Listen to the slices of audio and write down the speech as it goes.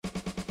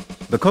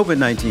The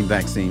COVID-19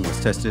 vaccine was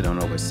tested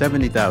on over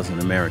 70,000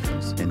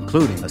 Americans,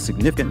 including a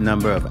significant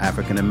number of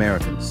African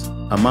Americans.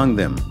 Among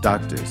them,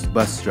 doctors,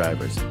 bus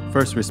drivers,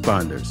 first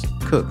responders,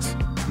 cooks,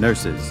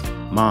 nurses,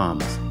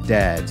 moms,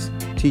 dads,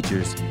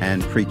 teachers,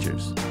 and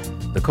preachers.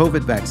 The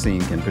COVID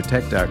vaccine can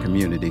protect our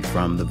community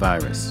from the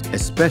virus,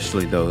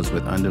 especially those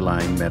with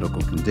underlying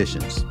medical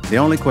conditions. The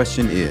only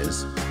question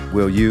is,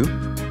 will you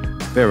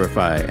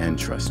verify and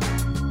trust?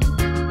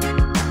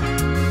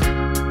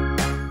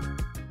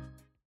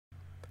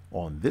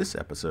 On this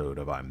episode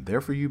of I'm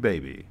There For You,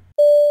 Baby.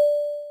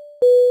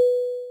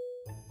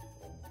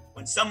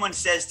 When someone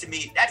says to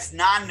me, that's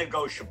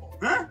non-negotiable,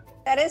 huh?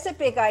 That is a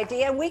big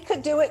idea, and we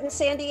could do it in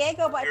San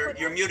Diego by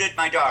You're muted,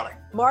 my darling.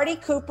 Marty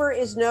Cooper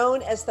is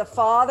known as the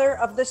father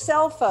of the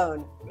cell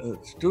phone. The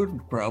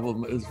student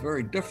problem is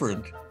very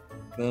different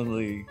than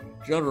the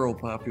general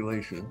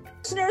population.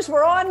 Listeners,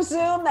 we're on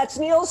Zoom. That's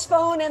Neil's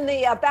phone in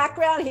the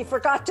background. He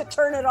forgot to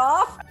turn it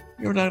off.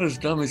 You're not as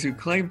dumb as you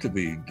claim to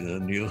be,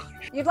 Neil.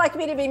 You'd like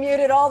me to be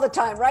muted all the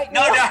time, right?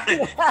 No,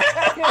 Neil?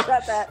 no.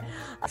 About that.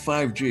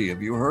 5G.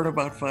 Have you heard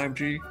about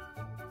 5G?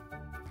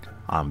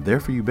 I'm There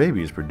For You,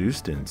 Baby is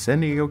produced in San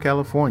Diego,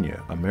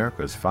 California,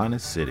 America's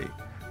finest city.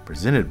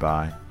 Presented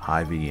by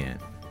IVN.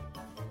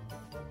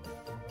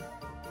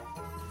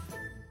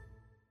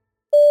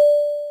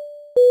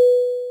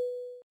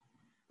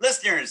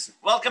 Listeners,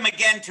 welcome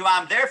again to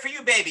I'm There For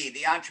You, Baby,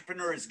 the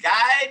Entrepreneur's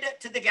Guide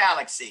to the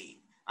Galaxy.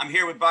 I'm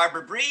here with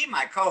Barbara Bree,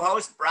 my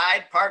co-host,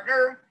 bride,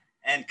 partner,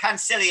 and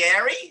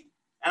consigliere,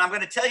 and I'm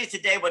going to tell you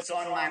today what's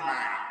on my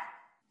mind.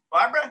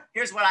 Barbara,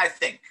 here's what I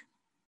think.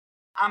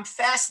 I'm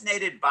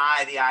fascinated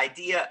by the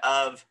idea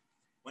of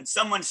when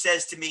someone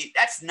says to me,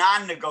 that's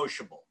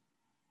non-negotiable.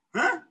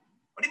 Huh?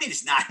 What do you mean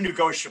it's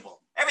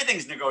non-negotiable?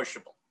 Everything's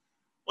negotiable.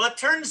 Well, it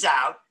turns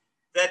out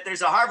that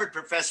there's a Harvard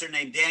professor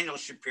named Daniel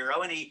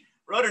Shapiro, and he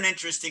wrote an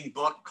interesting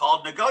book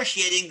called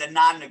Negotiating the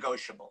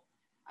Non-Negotiable.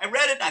 I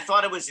read it and I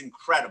thought it was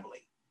incredibly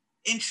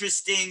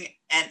interesting,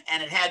 and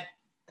it had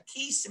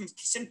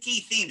some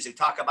key themes. You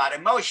talk about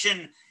emotion,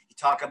 you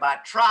talk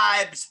about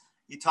tribes,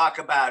 you talk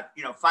about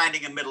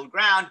finding a middle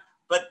ground.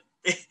 But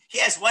he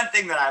has one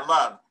thing that I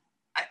love.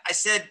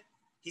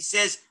 He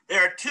says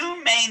there are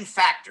two main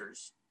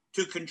factors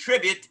to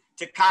contribute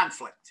to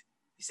conflict.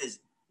 He says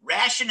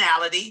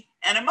rationality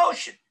and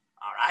emotion.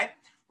 All right.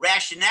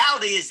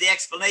 Rationality is the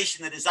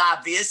explanation that is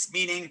obvious,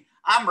 meaning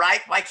I'm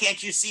right. Why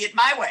can't you see it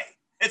my way?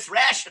 It's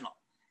rational.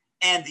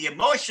 And the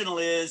emotional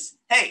is,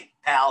 hey,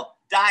 pal,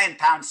 die and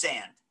pound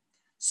sand.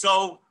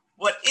 So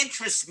what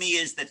interests me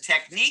is the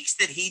techniques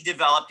that he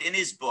developed in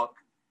his book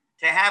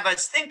to have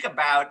us think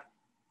about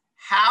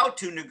how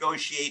to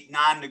negotiate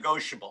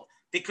non-negotiable.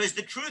 Because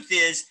the truth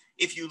is,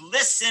 if you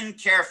listen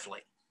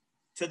carefully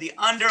to the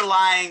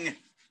underlying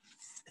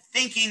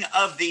thinking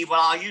of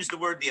I'll use the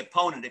word the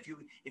opponent.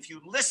 If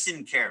you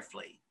listen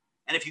carefully,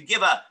 and if you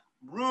give a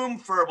room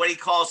for what he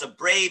calls a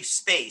brave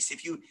space,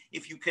 if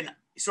you can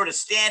sort of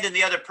stand in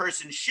the other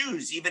person's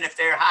shoes, even if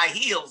they're high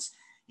heels,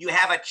 you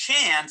have a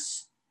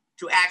chance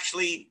to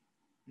actually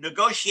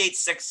negotiate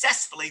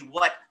successfully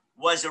what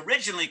was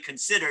originally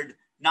considered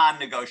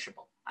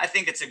non-negotiable. I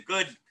think it's a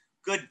good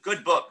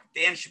book,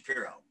 Dan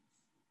Shapiro.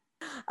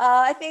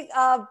 I think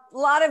a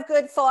lot of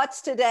good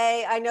thoughts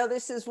today. I know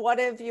this is one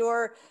of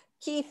your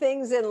key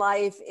things in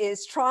life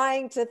is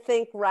trying to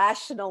think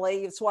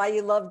rationally. It's why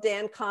you love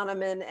Dan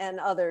Kahneman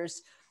and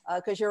others,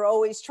 because you're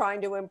always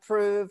trying to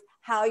improve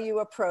how you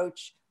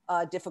approach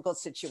difficult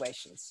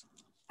situations.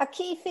 A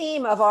key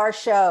theme of our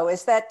show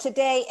is that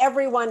today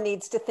everyone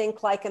needs to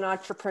think like an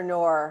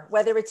entrepreneur,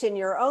 whether it's in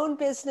your own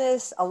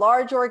business, a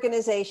large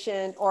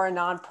organization, or a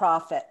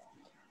nonprofit.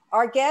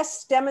 Our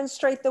guests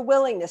demonstrate the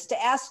willingness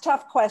to ask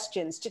tough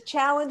questions, to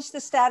challenge the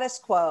status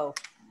quo,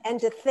 and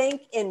to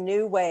think in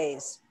new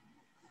ways.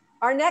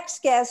 Our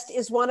next guest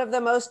is one of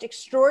the most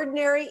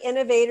extraordinary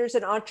innovators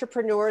and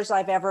entrepreneurs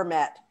I've ever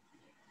met.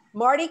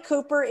 Marty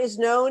Cooper is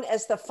known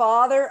as the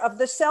father of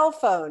the cell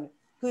phone,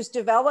 whose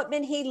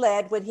development he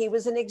led when he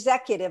was an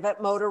executive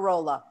at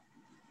Motorola.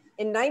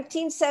 In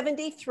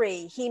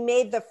 1973, he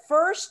made the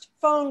first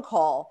phone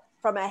call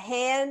from a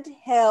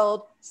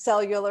handheld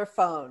cellular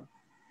phone.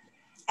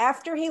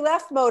 After he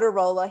left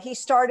Motorola, he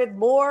started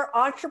more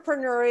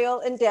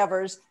entrepreneurial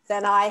endeavors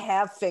than I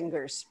have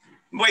fingers.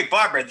 Wait,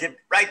 Barbara,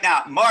 right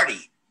now,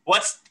 Marty,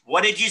 what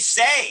did you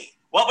say?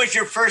 What was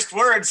your first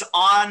words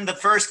on the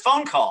first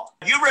phone call?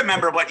 You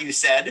remember what you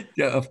said.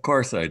 Yeah, of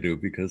course I do,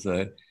 because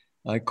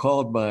I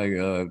called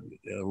my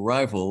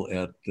rival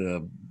at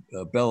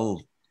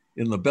Bell,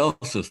 in the Bell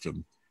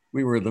system.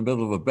 We were in the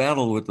middle of a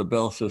battle with the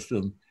Bell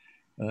system,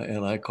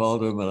 and I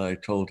called him and I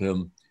told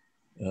him,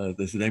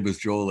 his name was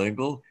Joel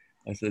Engel.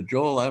 I said,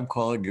 Joel, I'm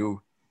calling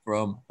you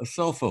from a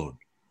cell phone,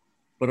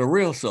 but a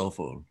real cell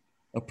phone,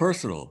 a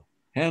personal,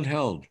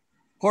 handheld,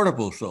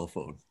 portable cell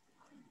phone.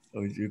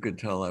 So you could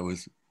tell I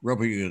was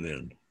rubbing it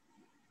in.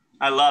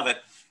 I love it.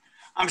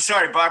 I'm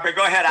sorry, Barbara.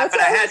 Go ahead. That's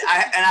But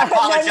I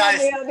apologize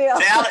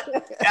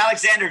to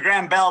Alexander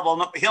Graham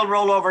Bell. He'll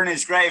roll over in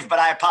his grave, but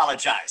I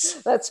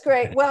apologize. That's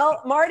great.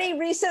 Well, Marty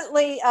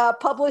recently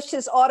published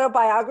his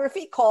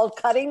autobiography called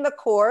Cutting the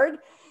Cord.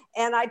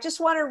 And I just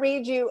want to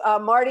read you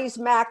Marty's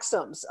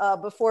maxims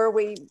before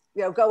we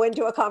go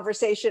into a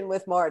conversation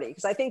with Marty,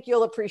 because I think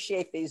you'll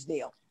appreciate these,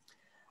 Neil.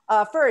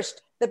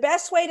 First, the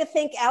best way to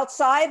think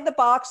outside the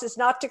box is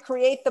not to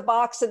create the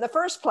box in the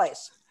first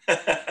place.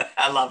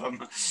 I love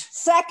him.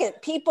 Second,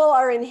 people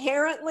are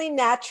inherently,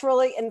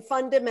 naturally, and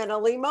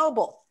fundamentally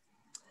mobile.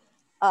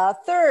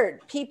 Third,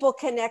 people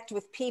connect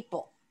with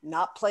people,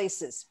 not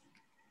places.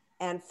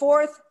 And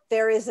fourth,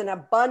 there is an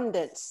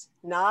abundance,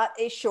 not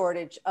a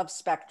shortage of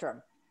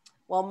spectrum.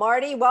 Well,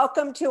 Marty,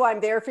 welcome to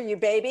I'm There For You,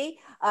 Baby.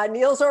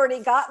 Neil's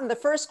already gotten the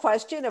first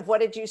question of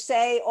what did you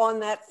say on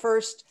that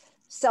first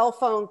cell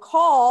phone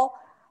call,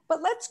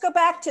 but let's go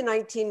back to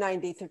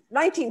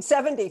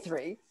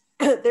 1973.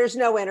 There's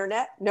no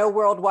internet, no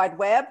World Wide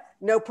Web,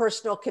 no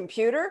personal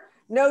computer,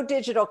 no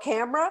digital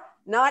camera,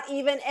 not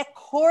even a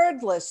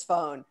cordless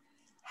phone.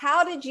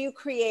 How did you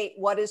create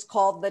what was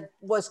called the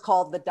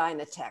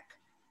Dynatec?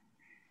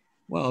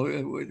 Well,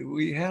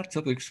 we had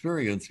some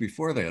experience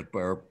before that,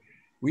 Barb.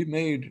 We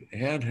made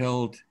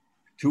handheld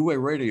two-way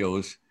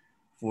radios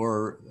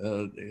for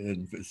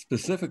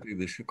specifically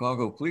the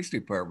Chicago Police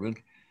Department,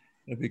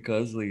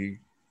 because the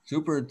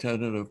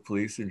superintendent of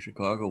police in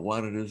Chicago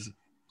wanted his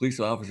police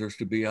officers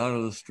to be out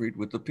on the street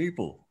with the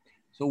people.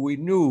 So we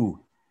knew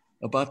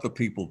about the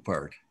people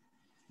part.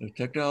 The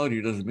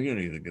technology doesn't mean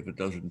anything if it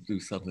doesn't do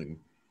something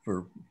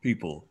for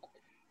people.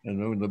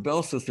 And when the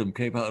Bell system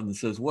came out and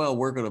says, well,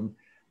 we're going to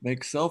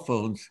make cell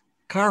phones,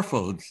 car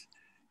phones,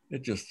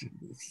 it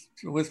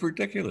was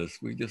ridiculous.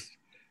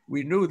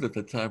 We knew that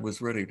the time was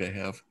ready to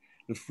have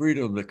the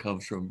freedom that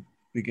comes from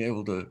being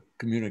able to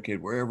communicate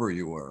wherever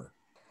you are.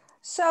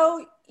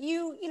 So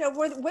you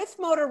were with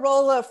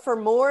Motorola for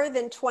more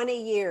than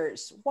 20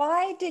 years.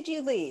 Why did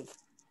you leave?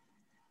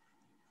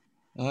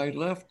 I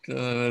left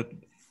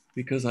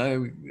because I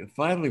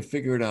finally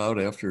figured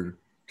out after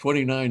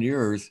 29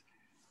 years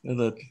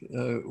that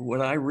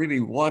what I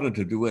really wanted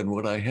to do and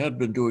what I had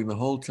been doing the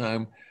whole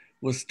time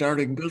was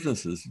starting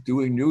businesses,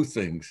 doing new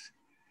things.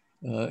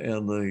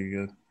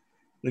 I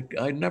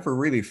never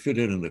really fit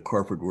in the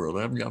corporate world.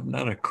 I'm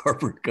not a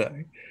corporate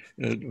guy.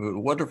 And the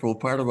wonderful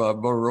part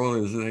about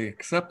Motorola is they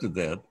accepted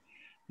that.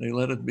 They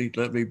let me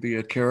be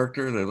a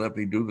character. They let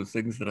me do the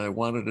things that I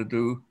wanted to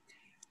do.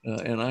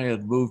 And I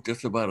had moved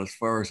just about as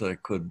far as I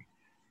could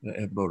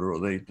at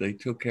Motorola. They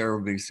took care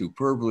of me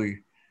superbly,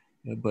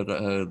 but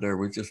there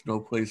was just no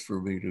place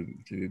for me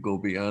to go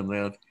beyond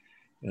that.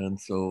 And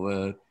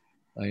so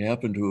I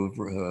happened to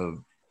have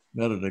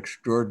met an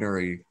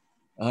extraordinary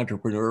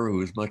entrepreneur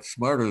who is much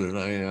smarter than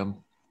I am,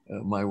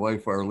 my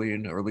wife,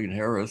 Arlene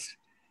Harris,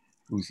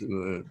 who's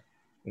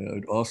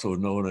also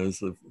known as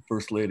the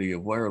First Lady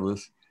of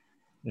Wireless.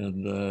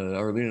 And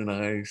Arlene and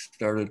I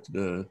started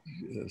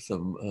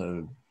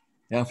some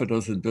half a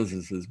dozen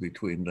businesses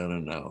between then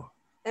and now.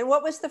 And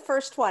what was the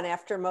first one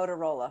after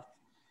Motorola?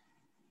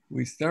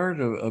 We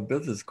started a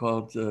business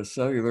called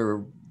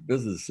Cellular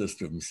Business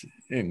Systems,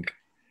 Inc.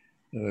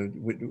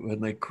 When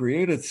they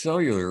created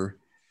cellular,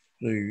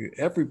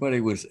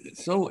 everybody was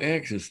so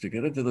anxious to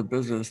get into the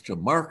business, to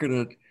market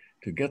it,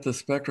 to get the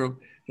spectrum,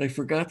 they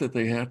forgot that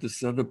they had to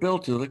send a bill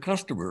to the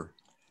customer.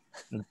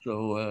 And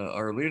so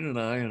Arlene and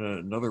I and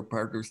another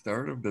partner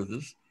started a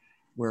business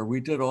where we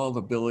did all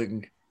the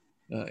billing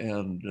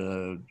and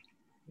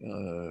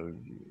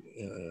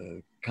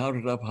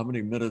counted up how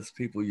many minutes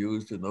people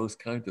used and those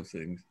kinds of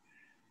things.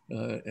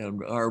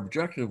 And our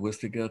objective was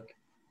to get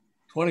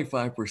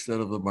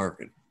 25% of the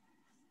market.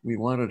 We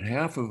wanted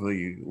half of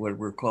what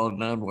were called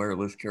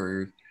non-wireless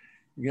carriers.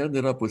 We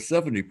ended up with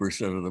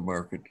 70% of the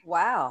market.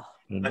 Wow.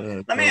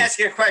 And, let me ask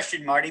you a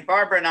question, Marty.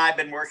 Barbara and I have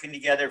been working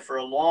together for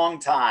a long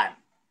time.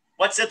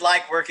 What's it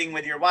like working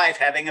with your wife,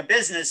 having a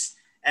business,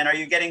 and are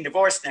you getting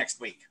divorced next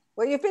week?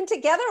 Well, you've been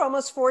together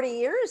almost 40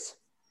 years.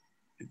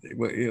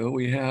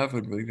 We have,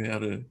 and we've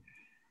had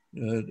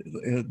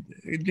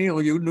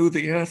Neil, you knew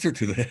the answer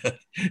to that.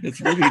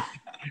 It's really,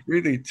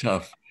 really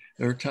tough.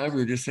 There are times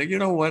we just say, you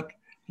know what?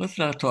 Let's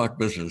not talk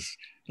business.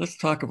 Let's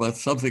talk about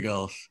something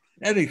else,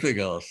 anything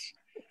else.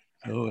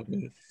 So,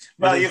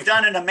 well, you've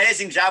done an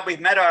amazing job. We've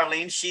met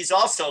Arlene. She's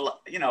also,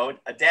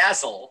 a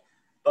dazzle.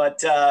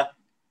 But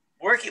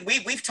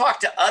we've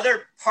talked to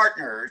other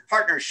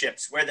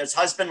partnerships where there's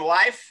husband,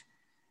 wife.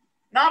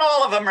 Not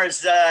all of them are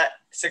as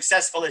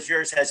successful as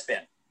yours has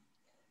been.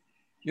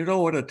 You know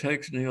what it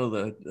takes, Neil?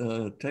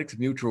 It takes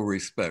mutual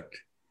respect.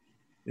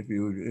 If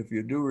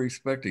you do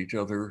respect each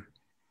other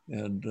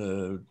and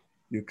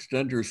you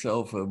extend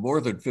yourself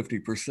more than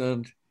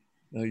 50%,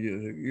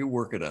 you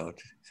work it out.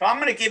 So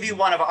I'm going to give you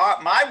one of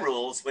my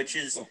rules, which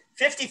is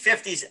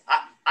 50-50s.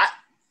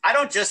 I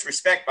don't just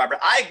respect Barbara.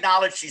 I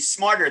acknowledge she's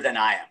smarter than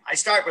I am. I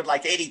start with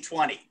like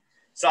 80-20.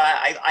 So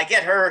I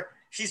get her,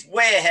 she's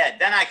way ahead.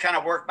 Then I kind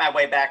of work my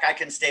way back. I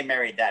can stay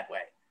married that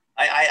way.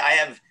 I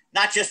have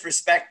not just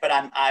respect, but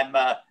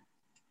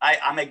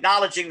I'm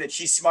acknowledging that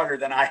she's smarter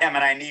than I am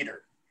and I need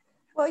her.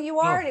 Well, you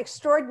are an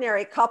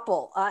extraordinary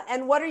couple.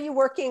 And what are you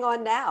working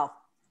on now?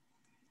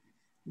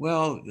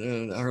 Well,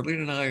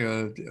 Arlene and I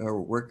are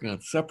working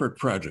on separate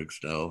projects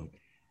now,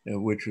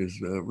 which is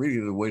really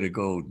the way to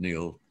go,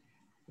 Neil.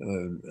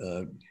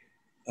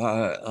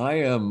 I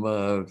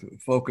am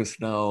focused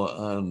now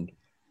on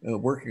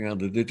working on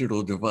the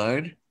digital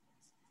divide,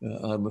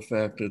 on the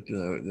fact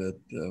that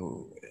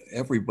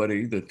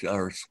everybody, that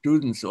our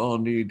students all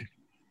need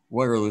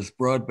wireless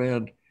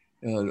broadband.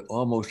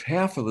 Almost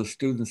half of the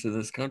students in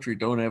this country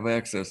don't have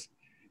access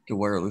to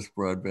wireless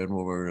broadband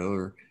one way or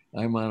another.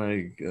 I'm on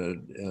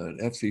an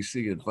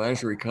FCC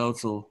advisory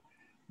council,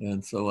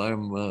 and so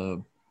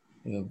I'm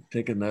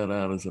taking that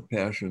on as a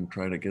passion,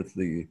 trying to get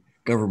the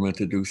government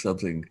to do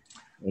something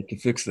to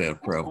fix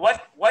that problem.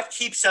 What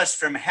keeps us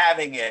from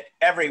having it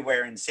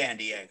everywhere in San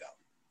Diego?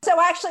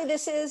 So actually,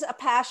 this is a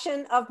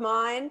passion of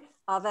mine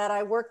that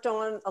I worked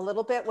on a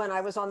little bit when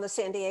I was on the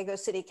San Diego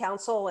City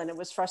Council, and it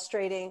was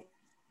frustrating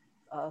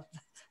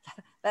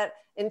that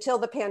until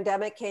the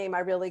pandemic came, I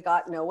really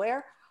got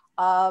nowhere.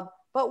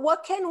 But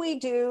what can we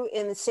do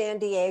in San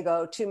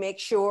Diego to make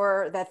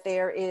sure that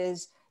there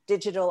is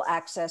digital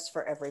access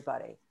for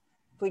everybody?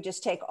 If we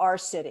just take our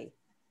city.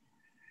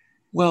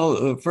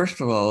 Well,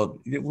 first of all,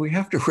 we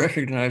have to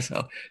recognize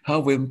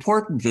how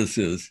important this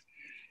is,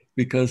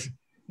 because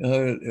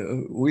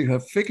we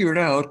have figured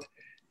out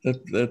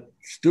that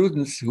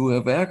students who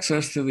have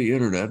access to the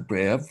internet,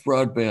 have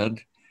broadband,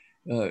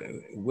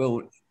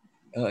 will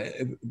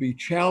be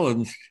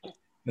challenged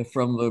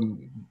from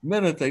the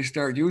minute they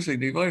start using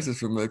devices.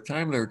 From the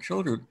time they're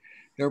children,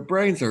 their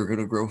brains are going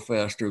to grow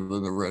faster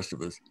than the rest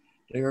of us.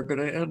 They are going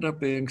to end up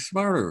being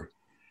smarter.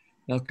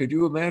 Now, could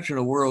you imagine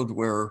a world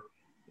where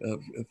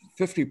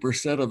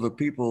 50% of the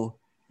people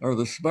are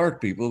the smart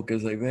people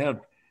because they've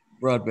had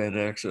broadband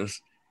access,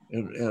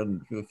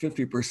 and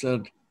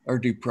 50% are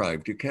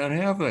deprived? You can't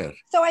have that.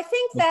 So I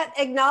think that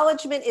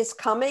acknowledgement is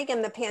coming,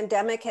 and the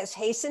pandemic has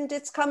hastened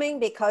its coming,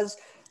 because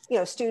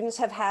students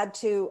have had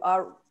to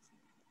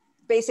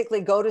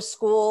basically go to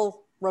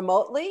school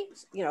remotely,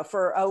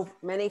 for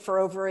many for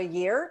over a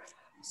year.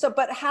 So,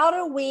 but how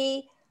do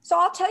we, so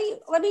I'll tell you,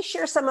 let me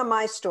share some of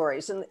my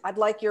stories, and I'd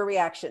like your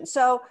reaction.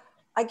 So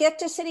I get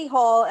to City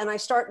Hall and I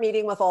start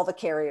meeting with all the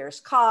carriers,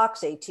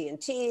 Cox,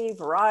 AT&T,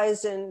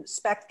 Verizon,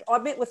 Spectrum. I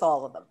meet with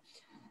all of them.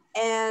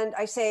 And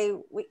I say,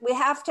 we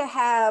have to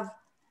have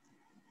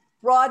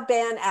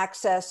broadband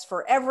access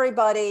for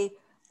everybody.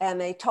 And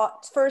they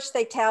first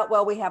they tout,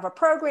 well, we have a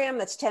program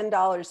that's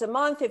 $10 a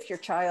month if your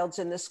child's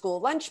in the school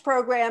lunch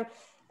program.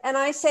 And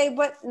I say,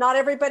 but not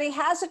everybody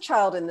has a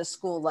child in the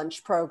school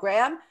lunch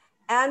program.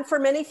 And for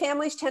many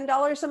families,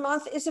 $10 a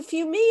month is a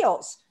few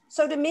meals.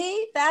 So to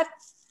me, that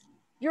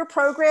your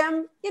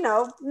program,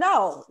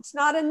 no, it's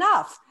not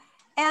enough.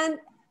 And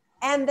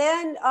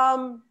then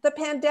the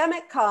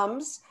pandemic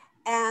comes,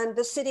 and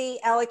the city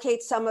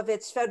allocates some of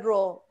its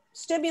federal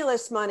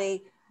stimulus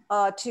money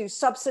to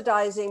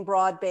subsidizing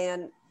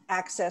broadband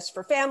access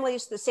for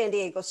families. The San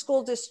Diego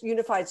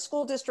Unified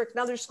School District and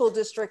other school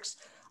districts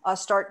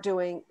start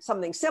doing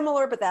something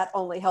similar, but that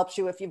only helps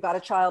you if you've got a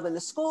child in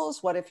the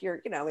schools. What if you're,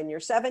 in your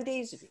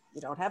 70s, if you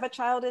don't have a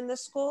child in the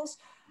schools?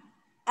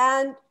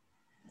 And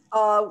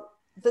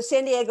the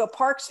San Diego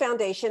Parks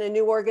Foundation, a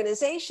new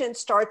organization,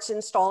 starts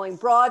installing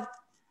broad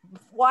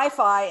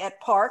Wi-Fi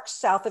at parks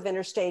south of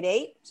Interstate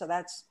 8. So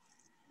that's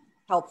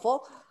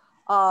helpful.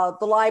 The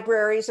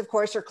libraries, of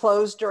course, are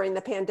closed during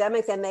the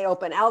pandemic. Then they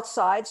open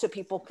outside so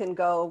people can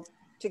go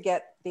to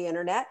get the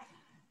internet.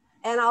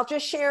 And I'll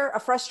just share a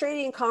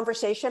frustrating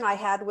conversation I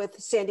had with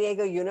San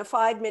Diego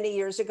Unified many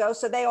years ago.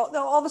 So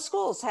all the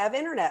schools have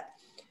internet.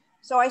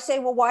 So I say,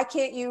 well, why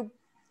can't you,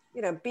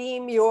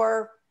 beam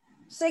your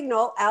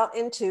signal out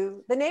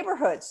into the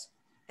neighborhoods?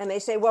 And they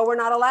say, well, we're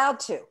not allowed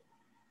to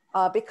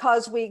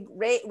because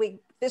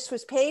this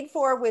was paid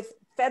for with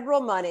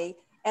federal money,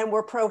 and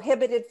we're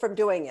prohibited from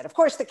doing it. Of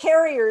course, the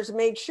carriers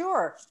made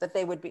sure that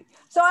they would be.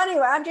 So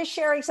anyway, I'm just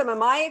sharing some of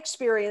my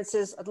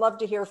experiences. I'd love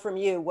to hear from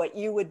you what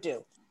you would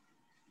do.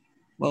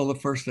 Well, the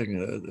first thing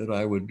that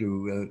I would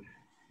do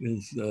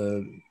is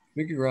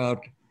figure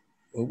out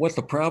what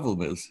the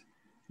problem is.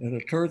 And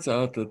it turns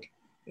out that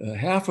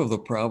half of the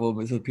problem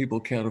is that people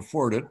can't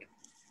afford it.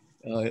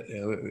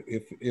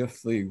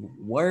 If the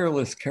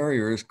wireless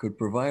carriers could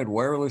provide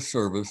wireless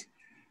service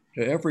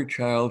to every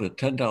child at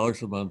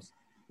 $10 a month,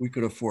 we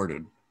could afford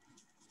it.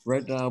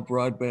 Right now,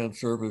 broadband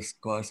service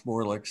costs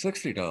more like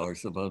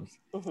 $60 a month,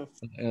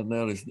 and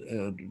that is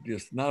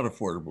just not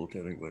affordable to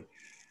anyone.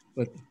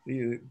 But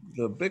the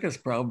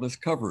biggest problem is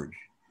coverage.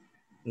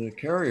 The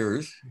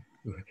carriers,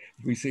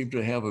 we seem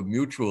to have a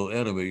mutual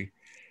enemy.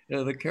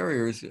 The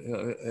carriers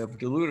have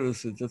deluded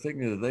us into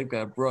thinking that they've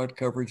got broad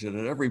coverage and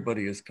that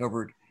everybody is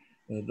covered.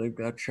 They've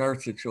got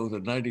charts that show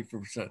that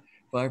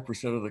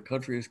 5% of the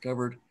country is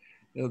covered.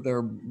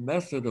 Their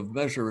method of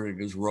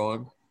measuring is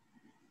wrong.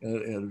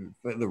 And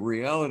the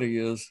reality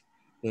is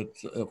that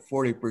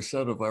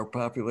 40% of our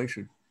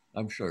population,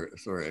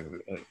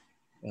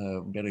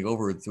 I'm getting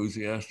over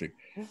enthusiastic.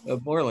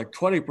 More like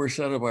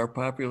 20% of our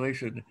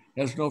population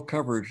has no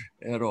coverage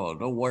at all,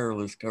 no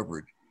wireless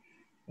coverage.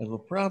 And the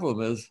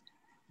problem is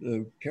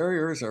the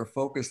carriers are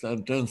focused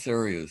on dense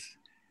areas.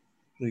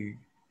 The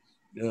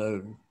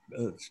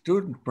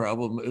student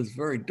problem is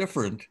very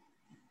different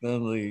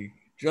than the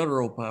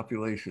general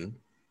population.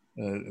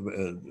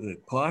 The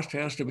cost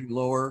has to be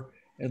lower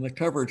and the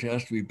coverage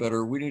has to be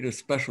better. We need a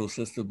special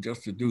system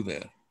just to do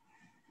that.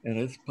 And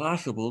it's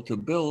possible to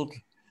build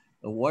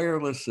a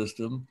wireless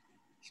system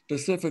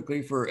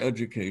specifically for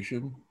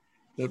education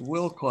that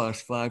will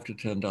cost $5 to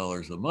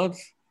 $10 a month,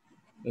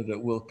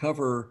 that will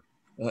cover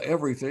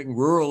everything,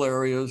 rural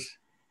areas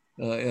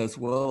as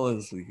well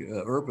as the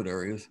urban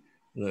areas.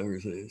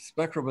 There's a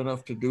spectrum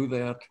enough to do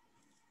that.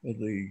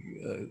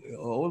 The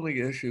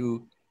only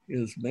issue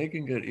is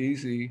making it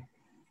easy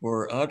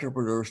for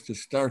entrepreneurs to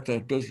start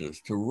that business,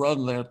 to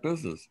run that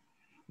business.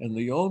 And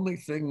the only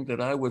thing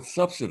that I would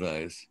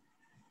subsidize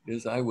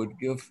is I would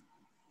give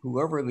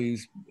whoever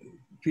these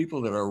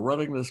people that are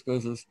running this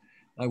business,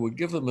 I would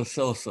give them a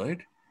cell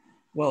site.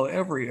 Well,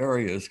 every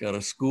area has got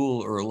a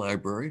school or a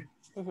library,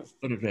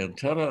 put an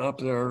antenna up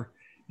there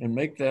and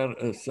make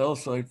that a cell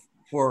site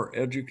for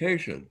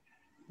education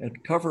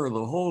and cover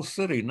the whole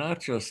city, not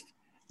just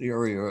the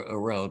area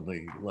around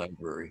the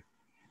library.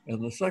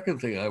 And the second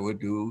thing I would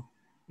do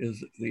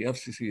is the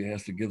FCC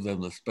has to give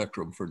them the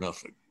spectrum for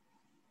nothing.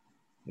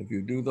 If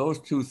you do those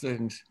two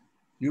things,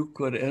 you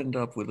could end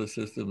up with a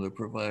system that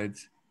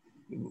provides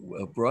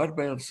a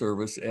broadband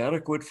service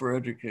adequate for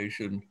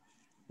education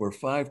for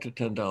 $5 to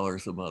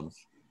 $10 a month.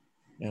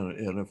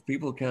 And if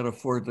people can't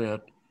afford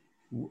that,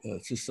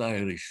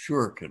 society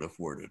sure can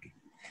afford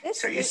it.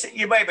 So you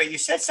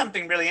said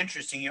something really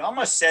interesting. You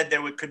almost said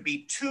there could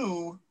be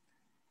two,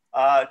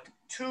 I'm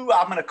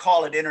going to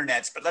call it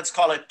internets, but let's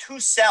call it two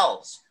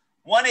cells.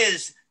 One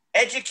is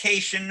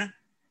education,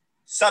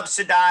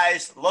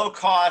 subsidized, low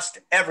cost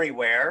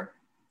everywhere.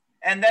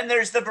 And then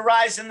there's the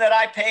Verizon that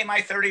I pay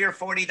my $30 or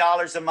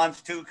 $40 a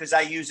month to because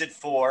I use it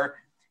for.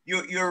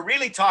 You're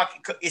really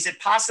talking, is it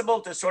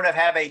possible to sort of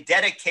have a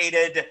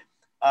dedicated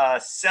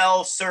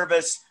cell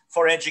service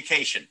for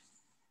education?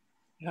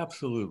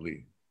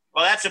 Absolutely.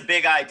 Well, that's a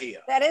big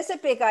idea. That is a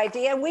big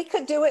idea. And we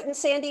could do it in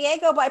San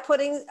Diego by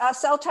putting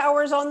cell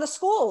towers on the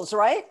schools,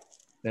 right?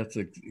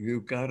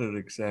 You got it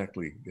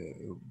exactly.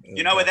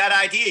 With that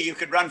idea, you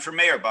could run for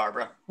mayor,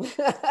 Barbara. What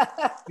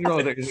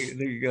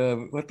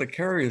the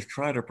carriers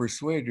try to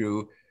persuade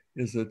you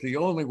is that the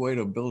only way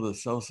to build a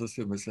cell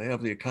system is to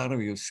have the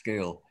economy of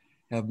scale,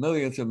 have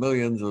millions and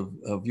millions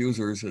of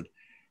users.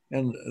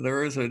 And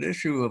there is an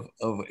issue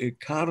of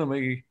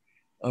economy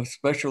of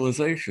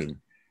specialization.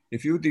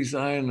 If you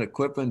design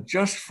equipment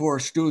just for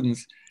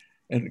students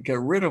and get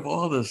rid of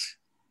all this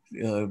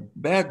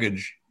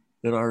baggage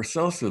that our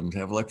cell systems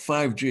have, like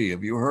 5G.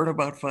 Have you heard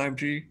about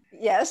 5G?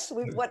 Yes.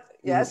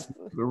 Yes.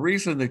 The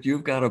reason that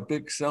you've got a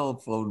big cell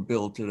phone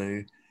bill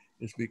today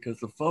is because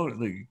the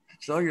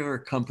cellular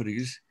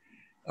companies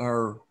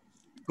are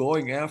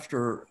going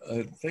after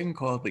a thing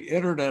called the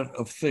Internet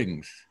of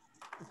Things.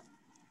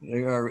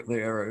 They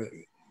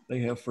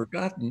have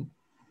forgotten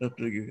that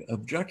the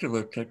objective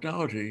of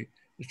technology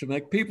is to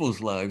make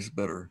people's lives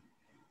better.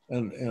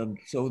 And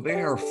so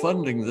they are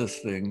funding this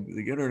thing,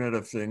 the Internet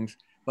of Things,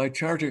 by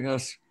charging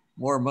us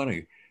more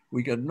money.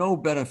 We get no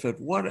benefit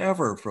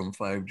whatever from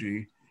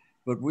 5G,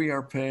 but we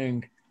are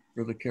paying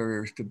for the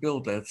carriers to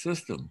build that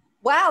system.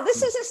 Wow,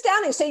 this is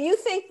astounding. So you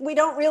think we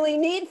don't really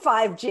need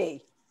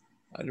 5G?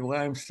 What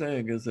I'm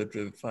saying is that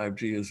the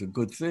 5G is a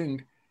good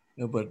thing,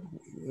 but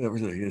there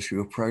was an issue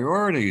of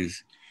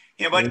priorities.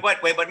 Yeah, but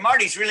what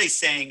Marty's really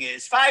saying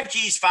is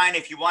 5G is fine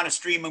if you want to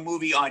stream a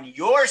movie on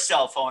your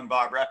cell phone,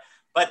 Barbara,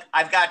 but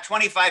I've got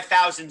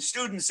 25,000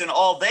 students and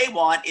all they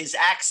want is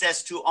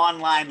access to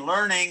online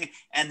learning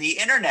and the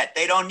internet.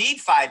 They don't need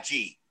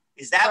 5G.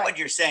 Is that right? What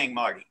you're saying,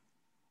 Marty?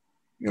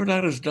 You're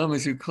not as dumb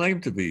as you claim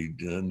to be,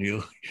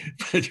 Neil,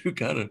 but you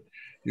got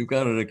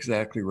it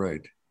exactly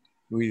right.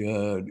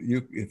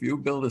 If you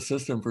build a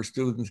system for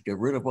students, get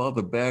rid of all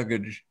the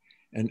baggage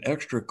and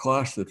extra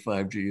cost that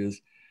 5G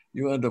is,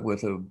 you end up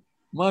with a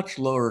much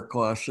lower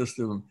cost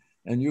system,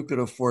 and you could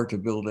afford to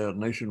build that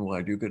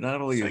nationwide. You could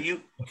not only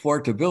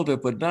afford to build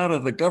it, but not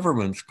at the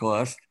government's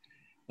cost,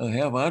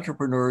 have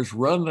entrepreneurs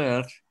run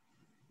that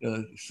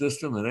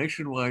system, a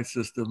nationwide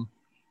system,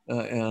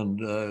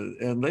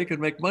 and they could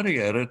make money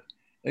at it,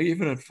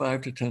 even at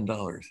 $5 to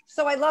 $10.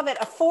 So I love it.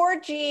 A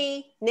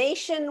 4G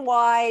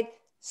nationwide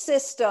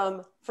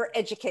system for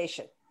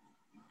education.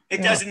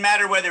 It doesn't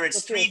matter whether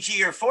it's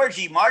 3G or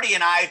 4G. Marty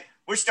and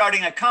we're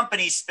starting a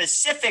company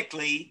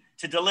specifically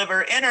to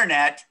deliver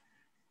internet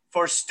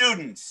for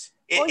students.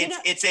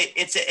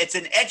 It's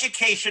an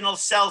educational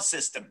cell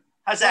system.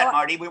 How's that,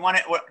 Marty? Do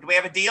we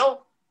have a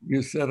deal?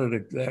 You said it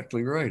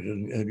exactly right,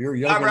 and you're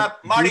young. Barbara,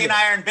 Marty and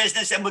I are in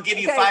business, and we'll give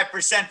you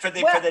 5% for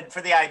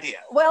the idea.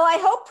 Well, I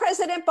hope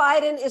President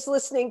Biden is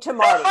listening to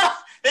Marty.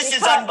 This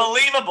is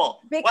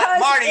unbelievable.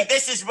 Marty,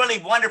 this is really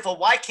wonderful.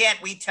 Why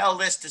can't we tell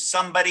this to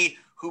somebody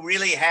who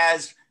really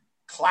has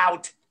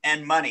clout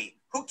and money?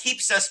 Who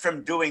keeps us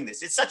from doing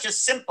this? It's such a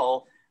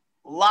simple,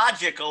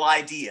 logical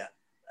idea.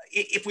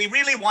 If we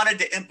really wanted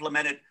to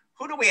implement it,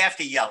 who do we have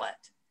to yell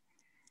at?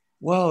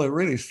 Well, it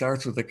really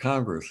starts with the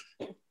Congress.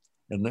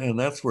 And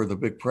that's where the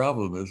big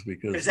problem is,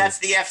 because that's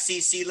the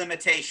FCC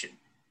limitation.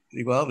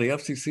 Well, the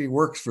FCC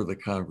works for the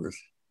Congress.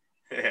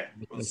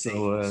 We'll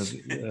so,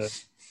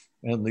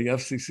 and the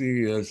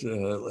FCC is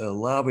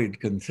lobbied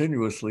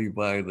continuously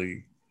by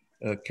the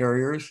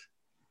carriers.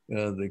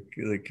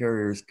 The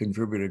carriers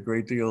contribute a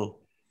great deal.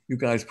 You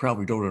guys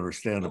probably don't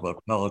understand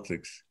about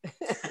politics.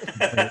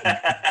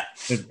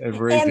 and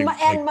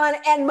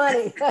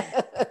money.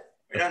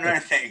 We don't know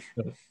anything.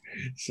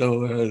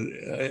 So,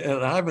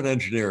 and I'm an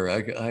engineer.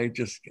 I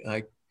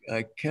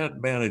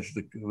can't manage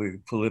the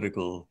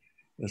political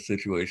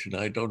situation.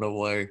 I don't know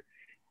why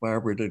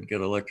Barbara didn't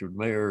get elected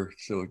mayor.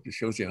 So it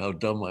shows you how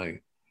dumb I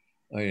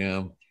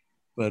am.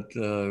 But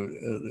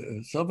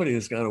somebody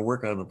has got to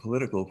work on the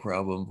political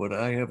problem. But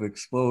I have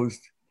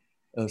exposed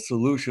a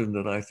solution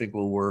that I think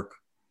will work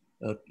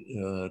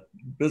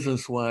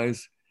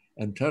business-wise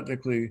and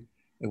technically,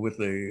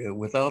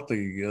 without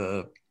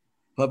the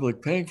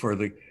public paying for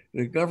it.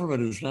 The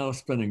government is now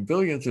spending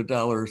billions of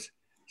dollars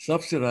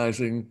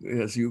subsidizing,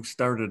 as you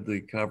started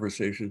the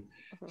conversation,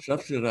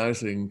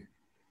 subsidizing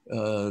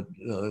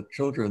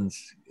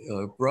children's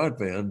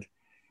broadband.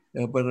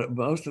 But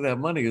most of that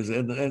money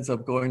ends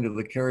up going to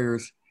the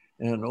carriers,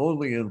 and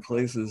only in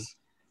places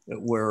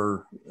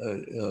where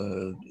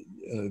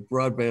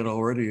broadband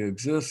already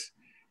exists.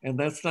 And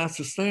that's not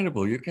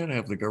sustainable. You can't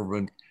have the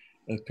government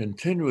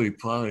continually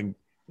plowing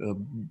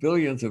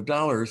billions of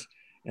dollars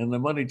and the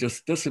money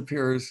just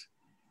disappears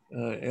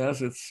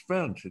as it's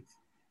spent.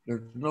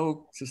 There's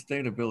no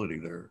sustainability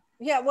there.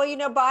 Yeah, well,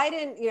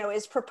 Biden,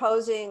 is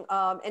proposing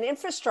an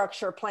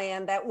infrastructure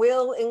plan that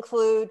will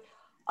include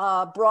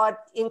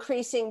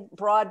increasing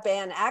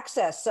broadband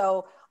access.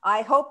 So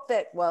I hope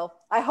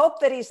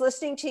that he's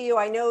listening to you.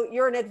 I know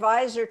you're an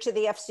advisor to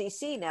the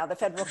FCC now, the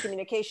Federal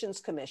Communications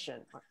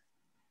Commission.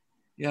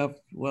 Yeah,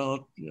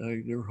 well,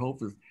 your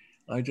hope is,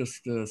 I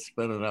just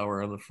spent an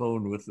hour on the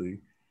phone with the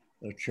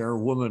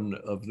chairwoman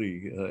of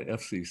the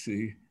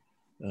FCC.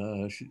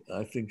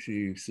 I think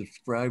she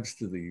subscribes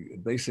to the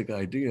basic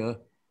idea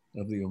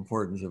of the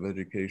importance of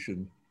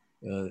education,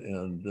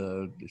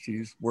 and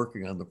she's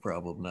working on the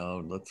problem now.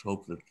 And let's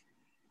hope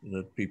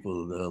that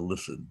people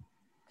listen.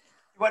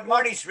 What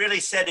Marty's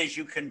really said is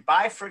you can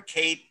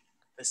bifurcate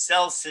the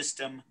cell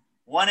system.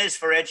 One is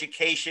for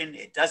education.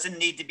 It doesn't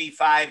need to be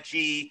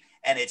 5G,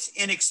 and it's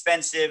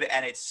inexpensive,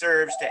 and it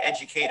serves to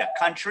educate a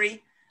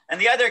country.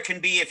 And the other can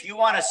be, if you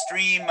want to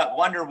stream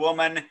Wonder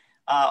Woman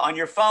on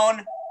your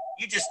phone,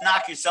 you just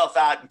knock yourself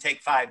out and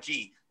take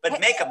 5G, but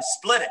make them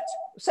split it.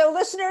 So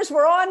listeners,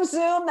 we're on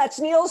Zoom. That's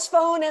Neil's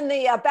phone in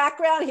the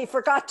background. He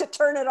forgot to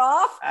turn it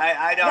off.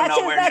 I don't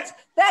know where.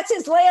 That's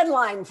his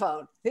landline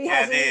phone. He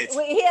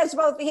has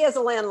both. He has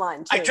a landline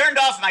too. I turned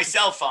off my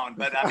cell phone,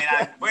 but I mean,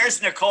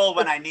 where's Nicole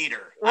when I need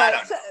her? Right. I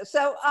don't know.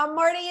 So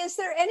Marty, is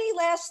there any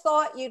last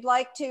thought you'd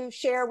like to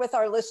share with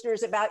our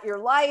listeners about your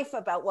life,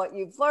 about what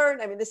you've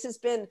learned? I mean, this has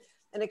been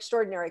an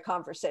extraordinary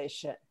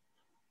conversation.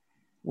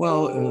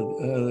 Well,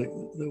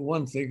 the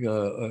one thing,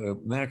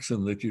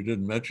 maxim that you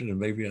didn't mention, and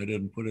maybe I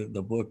didn't put it in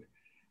the book,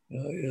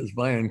 is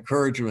my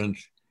encouragement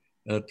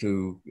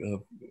to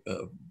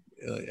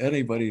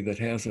anybody that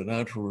has an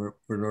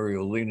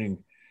entrepreneurial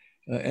leaning,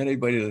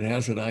 anybody that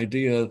has an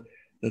idea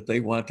that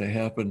they want to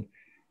happen.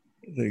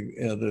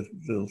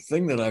 The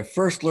thing that I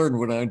first learned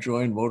when I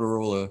joined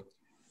Motorola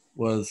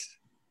was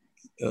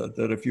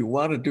that if you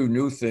want to do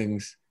new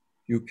things,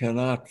 you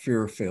cannot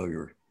fear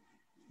failure.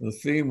 The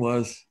theme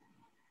was,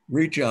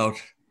 reach out,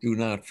 do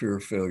not fear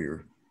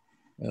failure.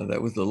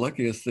 That was the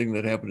luckiest thing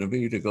that happened to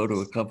me, to go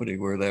to a company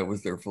where that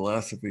was their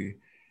philosophy.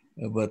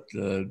 But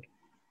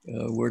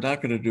we're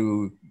not going to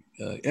do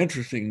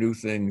interesting new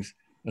things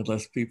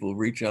unless people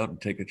reach out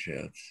and take a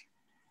chance.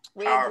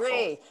 We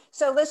agree.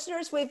 So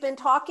listeners, we've been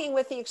talking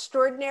with the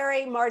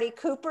extraordinary Marty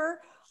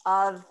Cooper,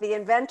 the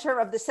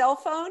inventor of the cell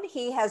phone.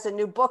 He has a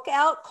new book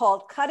out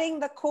called Cutting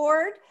the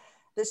Cord.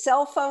 The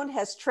cell phone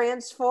has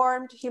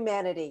transformed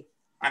humanity.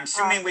 I'm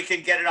assuming we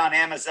could get it on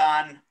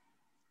Amazon.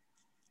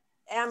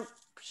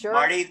 Sure.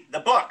 Marty, the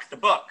book.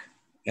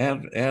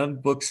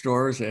 And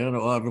bookstores and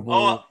Audible.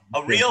 Oh,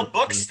 a real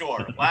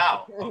bookstore.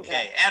 Wow.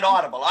 Okay. And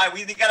Audible.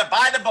 We got to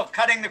buy the book,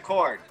 Cutting the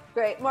Cord.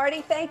 Great.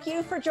 Marty, thank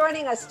you for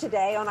joining us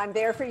today on I'm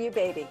There For You,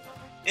 Baby.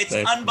 It's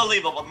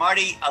unbelievable.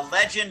 Marty, a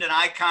legend, an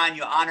icon.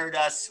 You honored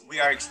us. We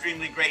are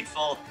extremely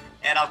grateful.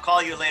 And I'll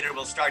call you later.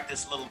 We'll start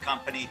this little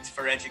company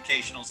for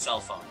educational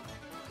cell phone.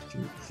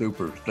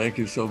 Super. Thank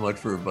you so much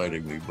for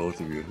inviting me, both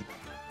of you.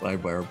 Bye,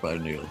 Barb. Bye,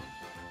 Neil.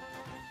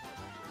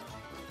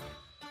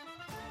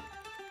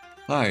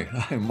 Hi,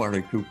 I'm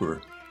Marty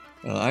Cooper.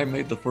 I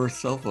made the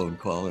first cell phone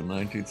call in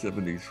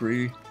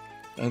 1973,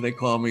 and they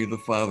call me the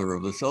father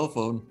of the cell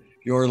phone.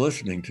 You're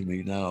listening to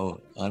me now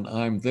on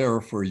I'm There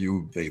For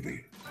You,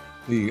 Baby,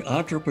 the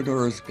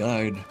Entrepreneur's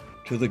Guide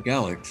to the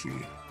Galaxy.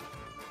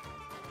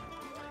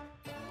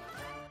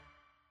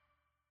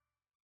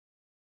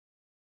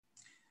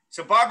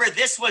 So, Barbara,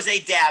 this was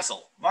a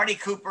dazzle. Marty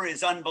Cooper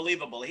is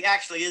unbelievable. He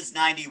actually is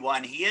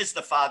 91. He is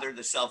the father of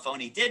the cell phone.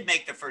 He did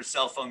make the first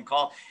cell phone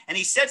call, and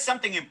he said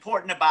something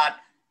important about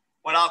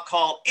what I'll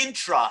call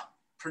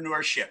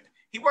intrapreneurship.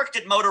 He worked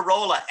at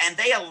Motorola, and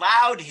they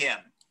allowed him,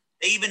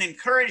 they even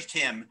encouraged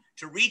him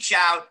to reach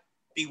out,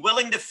 be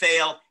willing to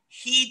fail.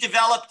 He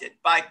developed it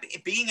by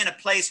being in a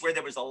place where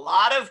there was a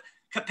lot of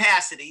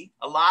capacity,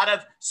 a lot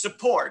of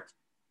support,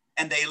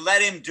 and they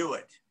let him do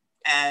it.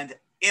 And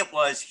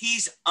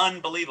he's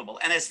unbelievable.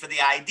 And as for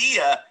the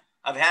idea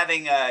of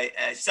having a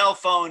cell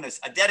phone,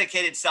 a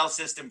dedicated cell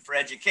system for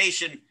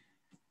education,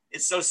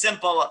 it's so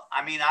simple.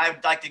 I mean,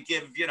 I'd like to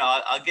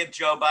I'll give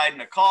Joe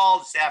Biden a call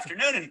this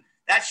afternoon, and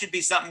that should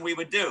be something we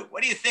would do.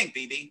 What do you think,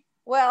 BB?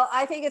 Well,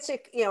 I think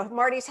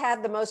Marty's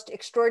had the most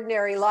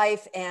extraordinary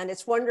life, and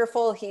it's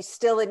wonderful. He's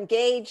still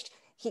engaged.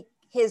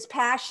 His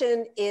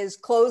passion is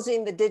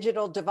closing the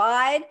digital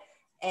divide,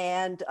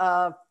 and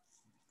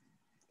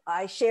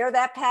I share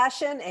that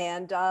passion,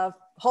 and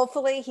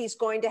hopefully he's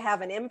going to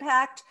have an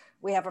impact.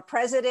 We have a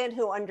president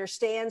who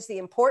understands the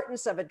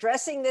importance of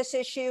addressing this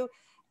issue,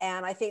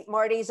 and I think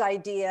Marty's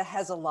idea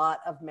has a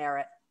lot of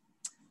merit.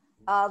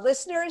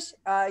 Listeners,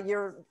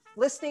 you're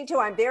listening to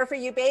I'm There For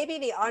You, Baby,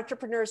 the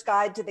Entrepreneur's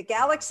Guide to the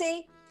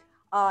Galaxy.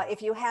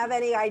 If you have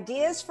any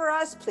ideas for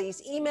us,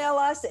 please email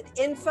us at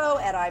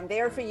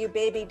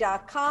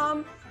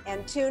info@imthereforyoubaby.com,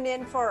 and tune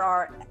in for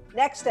our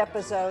next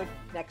episode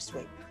next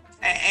week.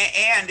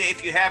 And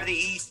if you have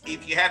the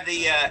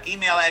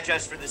email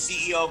address for the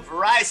CEO of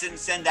Verizon,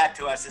 send that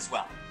to us as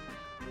well.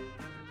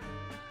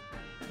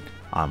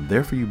 I'm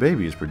There For You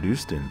Baby is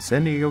produced in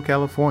San Diego,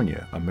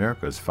 California,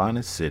 America's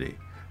finest city.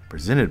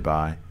 Presented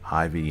by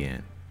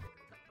IVN.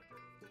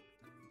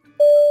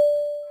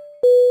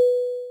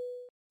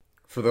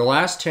 For the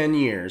last 10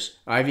 years,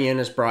 IVN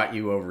has brought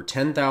you over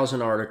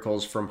 10,000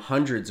 articles from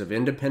hundreds of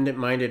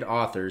independent-minded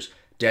authors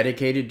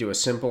dedicated to a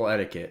simple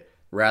etiquette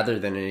rather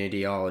than an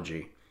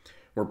ideology.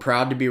 We're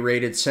proud to be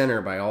rated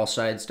center by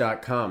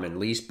AllSides.com and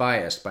least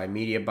biased by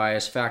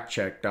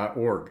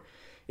MediaBiasFactCheck.org.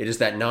 It is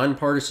that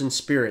nonpartisan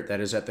spirit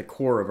that is at the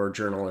core of our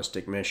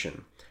journalistic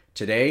mission.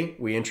 Today,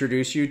 we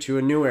introduce you to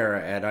a new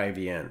era at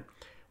IVN.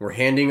 We're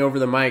handing over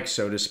the mic,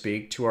 so to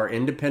speak, to our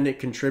independent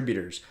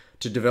contributors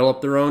to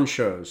develop their own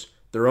shows,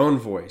 their own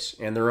voice,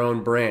 and their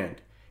own brand.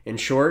 In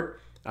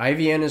short,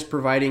 IVN is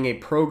providing a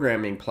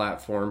programming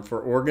platform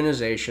for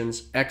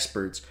organizations,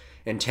 experts,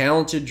 and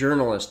talented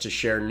journalists to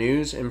share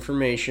news,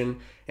 information,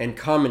 and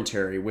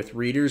commentary with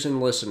readers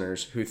and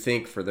listeners who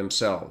think for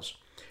themselves.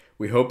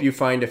 We hope you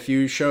find a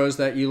few shows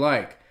that you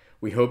like.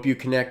 We hope you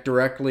connect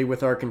directly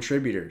with our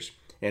contributors.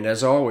 And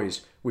as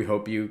always, we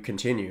hope you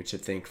continue to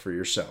think for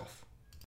yourself.